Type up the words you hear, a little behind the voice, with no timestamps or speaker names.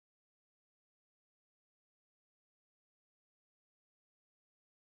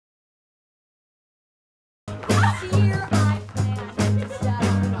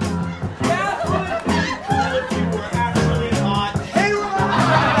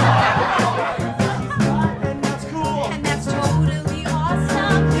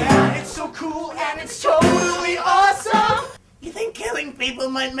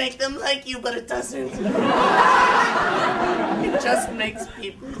make them like you, but it doesn't. It just makes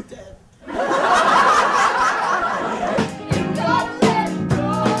people dead.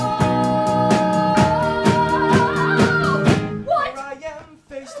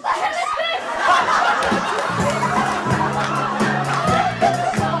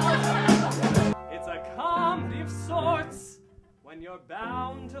 It's a comedy of sorts when you're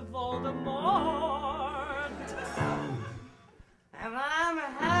bound to Voldemort. And I'm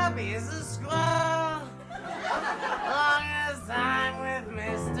happy as a squirrel, long as I'm with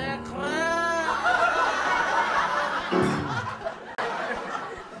Mr. Quill.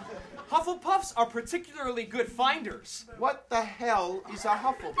 Hufflepuffs are particularly good finders. What the hell is a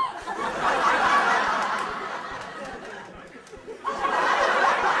Hufflepuff?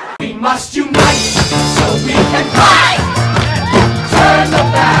 We must unite so we can fight. Turn the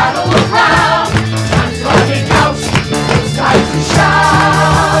battle around. Time's running out. It's time to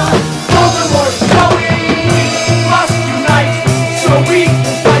shout. Voldemort is going. We must unite so we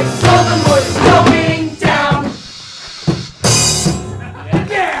can fight. Voldemort is going down.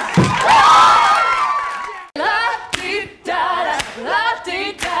 Yeah. La-dee-da-da,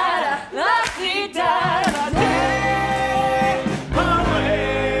 la-dee-da-da, la-dee-da-da.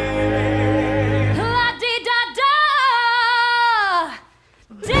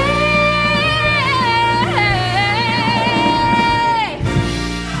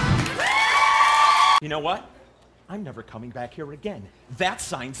 You know what? I'm never coming back here again. That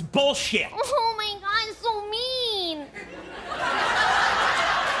sign's bullshit! Oh my god, so mean!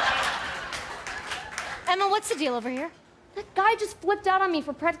 Emma, what's the deal over here? That guy just flipped out on me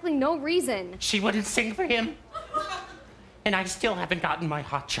for practically no reason. She wouldn't sing for him. And I still haven't gotten my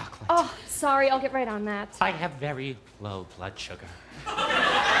hot chocolate. Oh, sorry, I'll get right on that. I have very low blood sugar.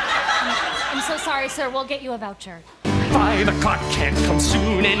 I'm so sorry, sir. We'll get you a voucher. 5 o'clock can't come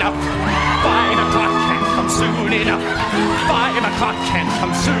soon enough. 5 o'clock can't come soon enough. 5 o'clock can't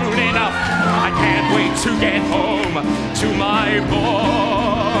come soon enough. I can't wait to get home to my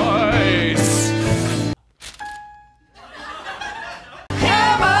boys.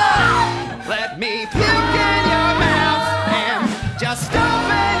 Come on! Let me puke in your mouth and just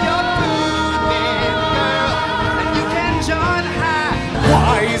open your food bin, girl, and you can join high.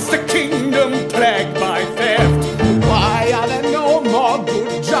 Why is the kingdom plagued by theft? Why are there no more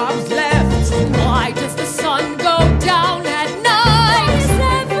good jobs left? Why does the sun go down at night? Is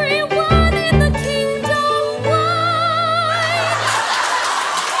everyone in the kingdom white?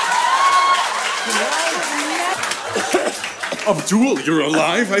 Abdul, you're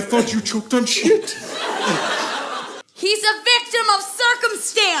alive? I thought you choked on shit. He's a victim of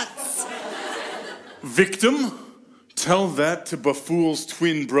circumstance. Victim? Tell that to Bafool's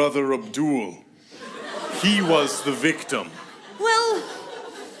twin brother Abdul. He was the victim. Well,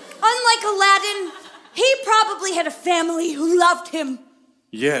 unlike Aladdin, he probably had a family who loved him.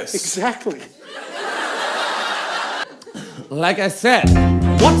 Yes. Exactly. Like I said,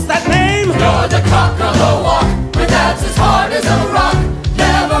 what's that name? You're the cock of the walk, with abs as hard as a rock.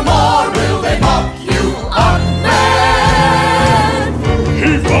 Nevermore will they mock you, unman.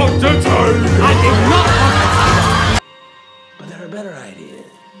 He fought the time. I did not. But there are better ideas,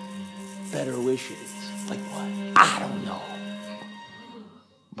 better wishes. Like what? I don't know.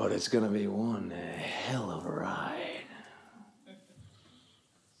 But it's gonna be one hell of a ride.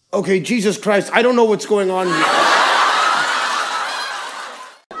 Okay, Jesus Christ, I don't know what's going on here.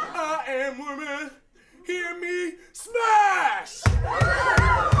 I am woman. Hear me smash.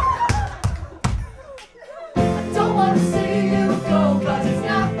 Don't want to see you go, 'cause it's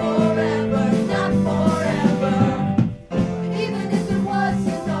not forever, not forever. Even if it was,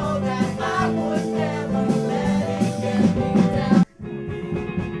 you know that I would never let it get me down.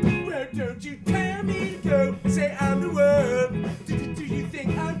 Well, don't you tell me to go. Say I'm the one. Do you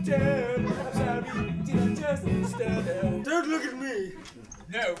think I'm done? I'm sorry, did I just stutter? Don't look at me.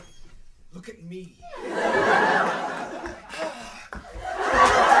 No, look at me.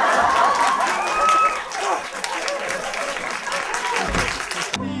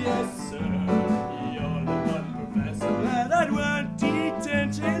 Yes, sir. You're the one professor that I'd want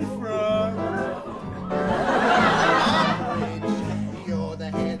detention from. You're the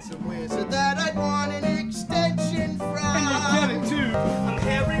handsome wizard that I want an extension from. And you get it too. I'm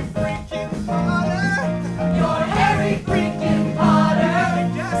Harry freaking Potter. You're Harry freaking Potter.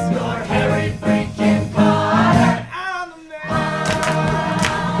 Yes, You're Harry freaking Potter.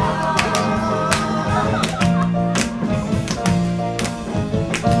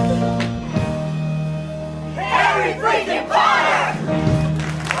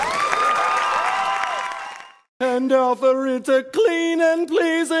 and offer it a clean and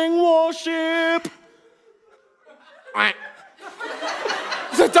pleasing worship.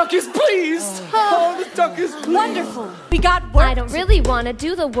 The duck is pleased. Oh, the duck is pleased. Wonderful. We got work. I don't really want to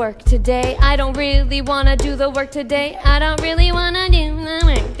do the work today. I don't really want to do the work today. I don't really want to do the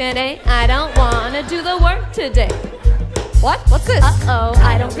work today. I don't want to do the work today. What? What's this? Uh-oh,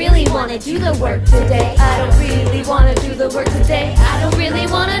 I don't really want to do the work today. I don't really want to do the work today. I don't really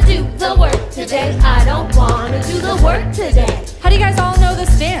want to do the work today. I don't want to do the work today. How do you guys all know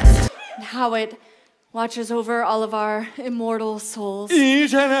this dance? And how it watches over all of our immortal souls.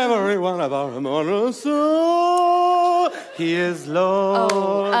 Each and every one of our immortal souls. He is Lord.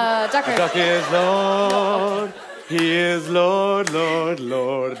 Oh, Ducker. Duck is Lord. He is Lord, Lord,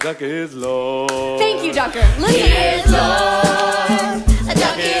 Lord. Duck is Lord. Thank you, Ducker. Listen. He is Lord. A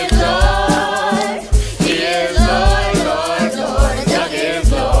duck is Lord. He is Lord, Lord, Lord. A duck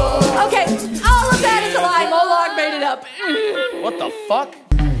is Lord. Okay, all of that is a lie. Moloch made it up. What the fuck?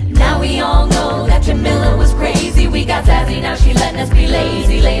 Now we all know that Jamila was crazy. We got Zazzy, now she letting us be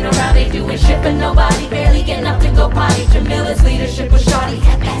lazy. Laying around, they doing shit, but nobody barely getting up to go potty. Jamila's leadership was shoddy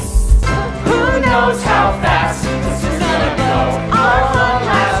at best. Who knows how fast this is gonna go? Our one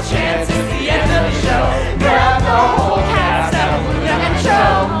last chance is the end of the show. Grab the whole cast, have a look and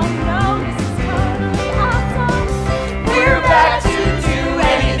show. We're back to do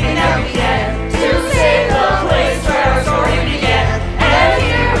anything that we can to save the place where our story began. And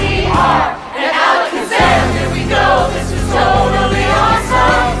here we are, and Alakazam, here we go. This is totally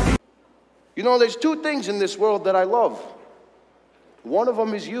awesome. You know, there's two things in this world that I love. One of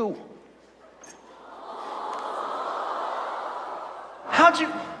them is you. How'd you...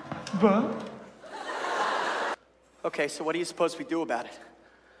 What? Okay, so what do you suppose we do about it?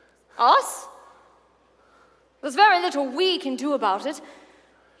 Us? There's very little we can do about it.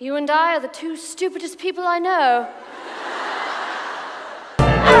 You and I are the two stupidest people I know.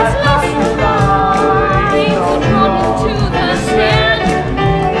 At last the lines are drawn into the sand.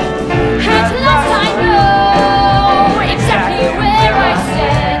 At last I know exactly where I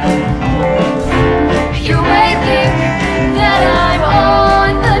stand. You may think that I'm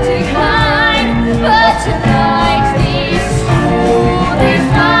on the decline, but tonight the school is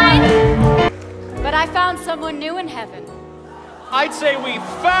mine. But I found someone new in heaven. I'd say we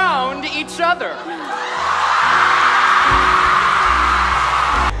found each other.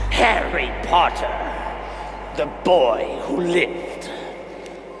 Harry Potter, the boy who lived.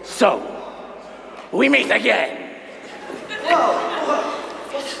 So, we meet again. Whoa.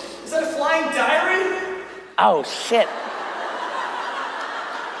 Is that a flying diary? Oh, shit.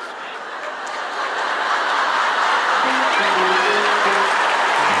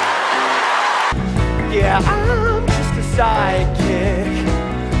 Yeah, I'm just a sidekick,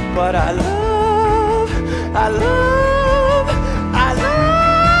 but I love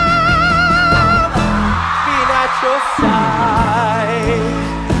being at your side.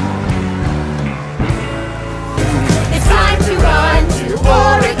 It's time to run to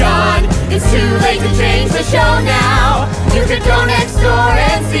Oregon. It's too late to change the show now. You could go next door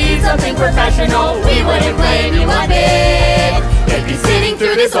and see something professional. We wouldn't blame you a bit. They'd be sitting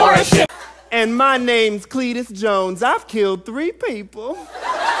through this horror shit. And my name's Cletus Jones. I've killed 3 people.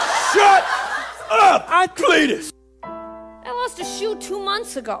 Shut up! I'm Cletus. I lost a shoe 2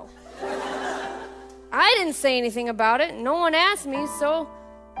 months ago. I didn't say anything about it. No one asked me, so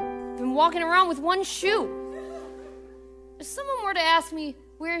I've been walking around with one shoe. If someone were to ask me,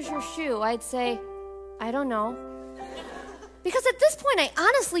 "Where's your shoe?" I'd say, "I don't know." Because at this point, I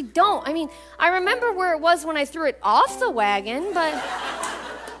honestly don't. I mean, I remember where it was when I threw it off the wagon, but...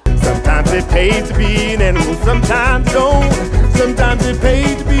 Sometimes it pays to be an animal, sometimes don't. Sometimes it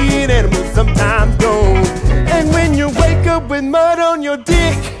pays to be an animal, sometimes don't. And when you wake up with mud on your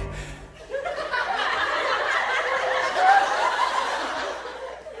dick,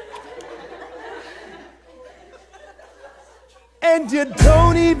 and you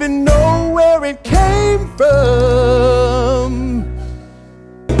don't even know where it came from,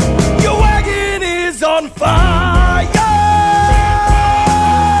 your wagon is on fire.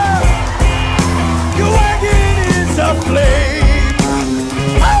 Your wagon is aflame.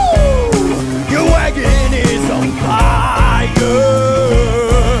 Oh, your wagon is on fire.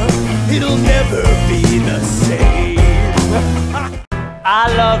 It'll never be the same.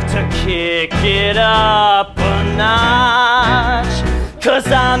 I love to kick it up a notch, 'cause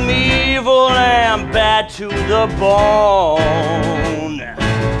I'm evil and bad to the bone.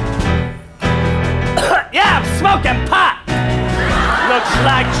 Yeah, I'm smoking pot. Looks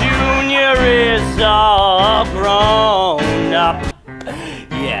like Junior is all grown up.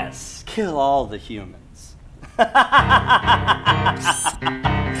 Yes, kill all the humans.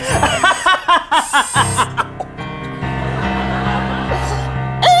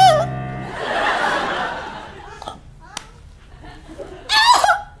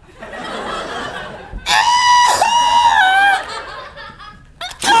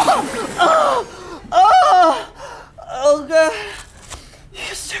 Oh, God.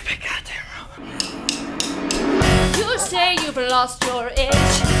 You stupid goddamn robot. You say you've lost your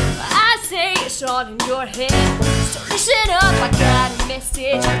edge. I say it's all in your head. So listen up, I got a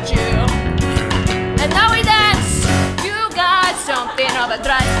message for you. And now we dance. You got something of a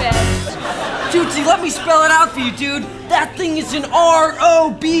dry fest. Tootsie, let me spell it out for you, dude. That thing is an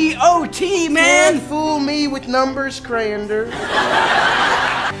R-O-B-O-T, man. Can't fool me with numbers, Crander.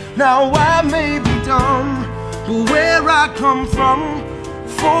 Now I may be dumb, but where I come from,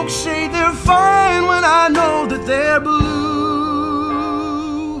 folks say they're fine when I know that they're blue.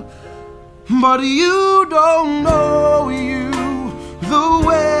 But you don't know you the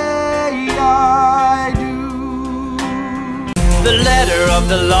way I do. The letter of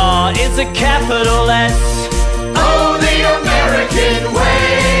the law is a capital S. Oh, the American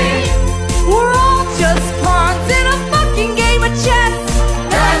way. We're all just pawns in a fucking game of chess.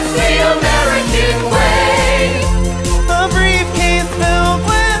 That's the American way. A briefcase filled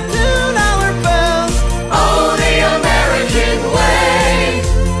with $2 bills. Oh, the American way.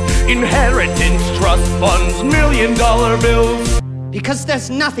 Inheritance, trust funds, $1 million bills. Because there's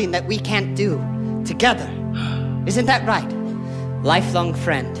nothing that we can't do together. Isn't that right? Lifelong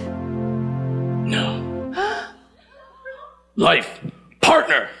friend. No. Life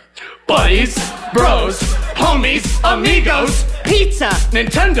partner. Buddies, bros, homies, amigos, pizza,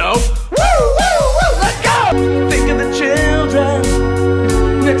 Nintendo. Woo, woo, woo, let's go! Think of the children.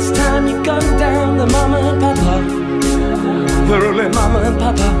 Next time you come down to Mama and Papa. They're only Mama and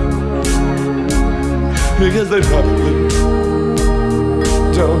Papa. Because they probably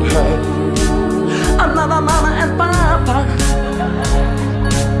don't have another Mama and Papa.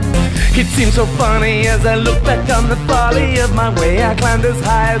 It seems so funny as I look back on the folly of my way. I climbed as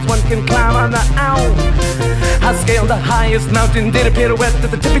high as one can climb on the owl. I scaled the highest mountain, did a pirouette to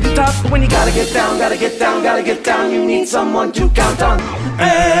the tippity top. But when you gotta get down, gotta get down, gotta get down, you need someone to count on.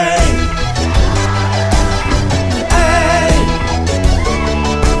 Hey! Hey!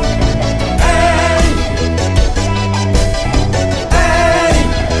 Hey!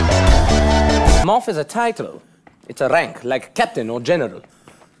 Hey! Moth is a title. It's a rank, like captain or general.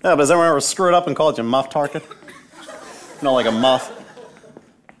 Yeah, but has anyone ever screwed up and called you Muff Tarkid? You know, like a muff.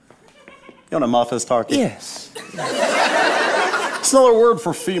 You know what a muff is, Tarkid? Yes. It's another word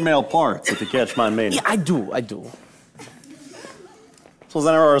for female parts, if you catch my meaning. Yeah, I do. So has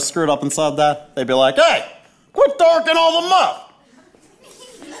anyone ever screwed up inside that? They'd be like, hey, quit darking all the muff!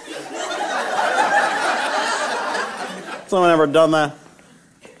 Someone ever done that?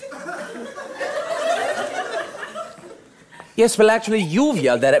 Yes, well, actually, you've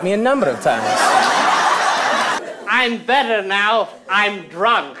yelled that at me a number of times. I'm better now. I'm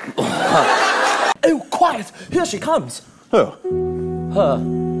drunk. Oh, quiet! Here she comes. Who? Her.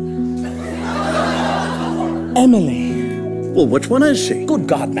 Emily. Well, which one is she? Good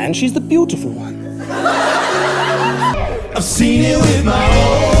God, man, she's the beautiful one. I've seen it with my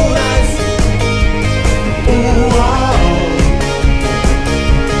own eyes. Ooh, wow.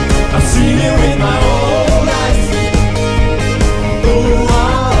 I've seen it with my own eyes. Ooh,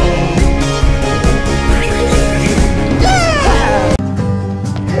 wow.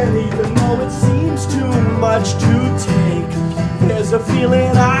 And even though it seems too much to take, there's a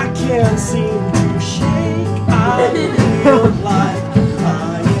feeling I can't seem to shake. I feel like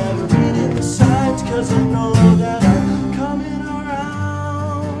I am reading the signs, 'cause I know that I'm coming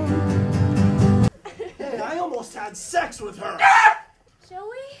around. Hey, I almost had sex with her.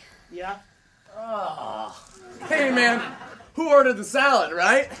 Joey? Yeah? Hey, man. Who ordered the salad,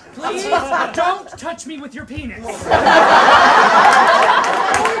 right? Please don't touch me with your penis.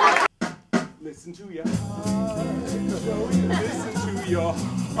 Listen to your heart. Listen to your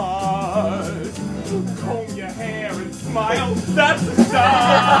heart. Comb your hair and smile. That's a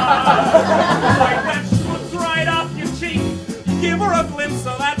start. Wipe that schmutz right off your cheek. Give her a glimpse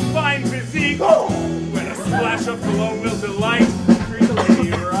of that fine physique. When a splash of cologne will delight. Treat the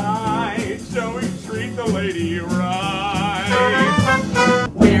lady right. Joey, treat the lady right.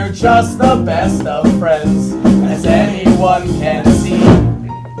 We're just the best of friends, as anyone can